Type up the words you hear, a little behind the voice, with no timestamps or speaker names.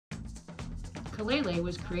KELELE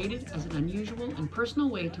was created as an unusual and personal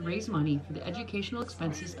way to raise money for the educational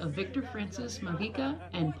expenses of Victor Francis Mavica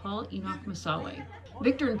and Paul Enoch Masawe.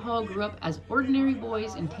 Victor and Paul grew up as ordinary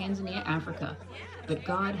boys in Tanzania, Africa, but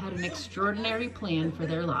God had an extraordinary plan for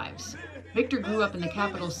their lives. Victor grew up in the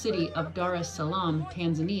capital city of Dar es Salaam,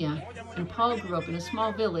 Tanzania, and Paul grew up in a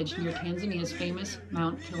small village near Tanzania's famous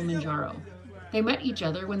Mount Kilimanjaro. They met each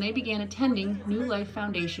other when they began attending New Life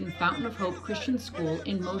Foundation Fountain of Hope Christian School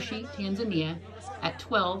in Moshi, Tanzania at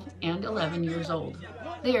 12 and 11 years old.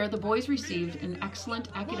 There, the boys received an excellent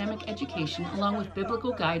academic education along with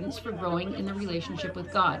biblical guidance for growing in the relationship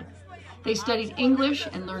with God. They studied English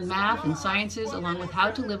and learned math and sciences along with how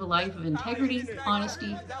to live a life of integrity,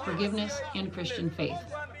 honesty, forgiveness, and Christian faith.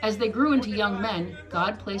 As they grew into young men,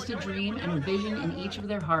 God placed a dream and a vision in each of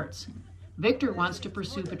their hearts. Victor wants to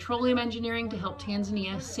pursue petroleum engineering to help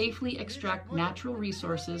Tanzania safely extract natural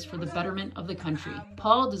resources for the betterment of the country.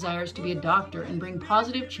 Paul desires to be a doctor and bring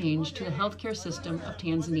positive change to the healthcare system of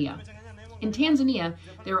Tanzania. In Tanzania,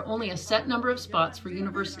 there are only a set number of spots for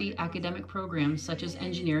university academic programs such as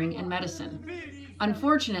engineering and medicine.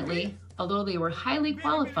 Unfortunately, although they were highly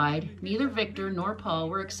qualified, neither Victor nor Paul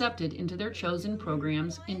were accepted into their chosen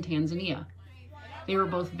programs in Tanzania. They were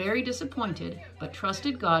both very disappointed, but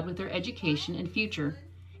trusted God with their education and future.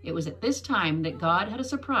 It was at this time that God had a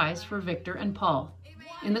surprise for Victor and Paul.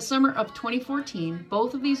 In the summer of 2014,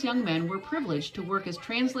 both of these young men were privileged to work as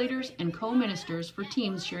translators and co-ministers for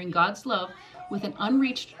teams sharing God's love with an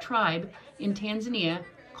unreached tribe in Tanzania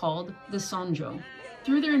called the Sonjo.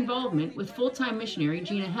 Through their involvement with full-time missionary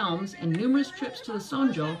Gina Helms and numerous trips to the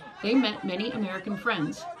Sonjo, they met many American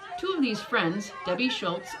friends. Two of these friends, Debbie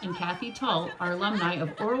Schultz and Kathy Tull, are alumni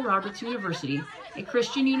of Oral Roberts University, a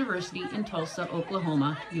Christian university in Tulsa,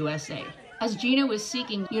 Oklahoma, USA. As Gina was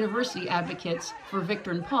seeking university advocates for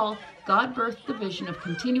Victor and Paul, God birthed the vision of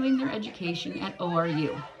continuing their education at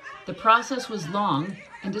ORU. The process was long,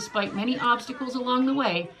 and despite many obstacles along the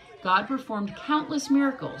way, God performed countless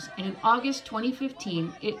miracles, and in August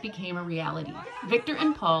 2015, it became a reality. Victor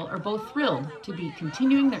and Paul are both thrilled to be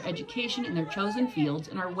continuing their education in their chosen fields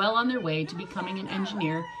and are well on their way to becoming an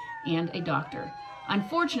engineer and a doctor.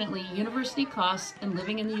 Unfortunately, university costs and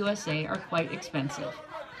living in the USA are quite expensive.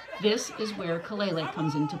 This is where KELELE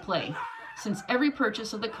comes into play. Since every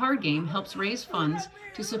purchase of the card game helps raise funds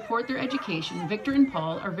to support their education, Victor and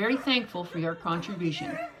Paul are very thankful for your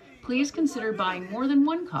contribution. Please consider buying more than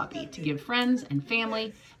one copy to give friends and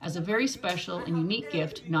family as a very special and unique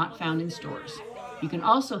gift not found in stores. You can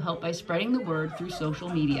also help by spreading the word through social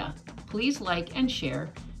media. Please like and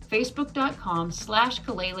share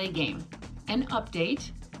facebook.com/KELELEGame. An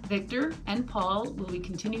update: Victor and Paul will be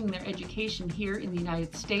continuing their education here in the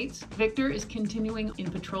United States. Victor is continuing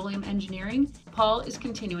in petroleum engineering. Paul is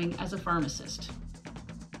continuing as a pharmacist.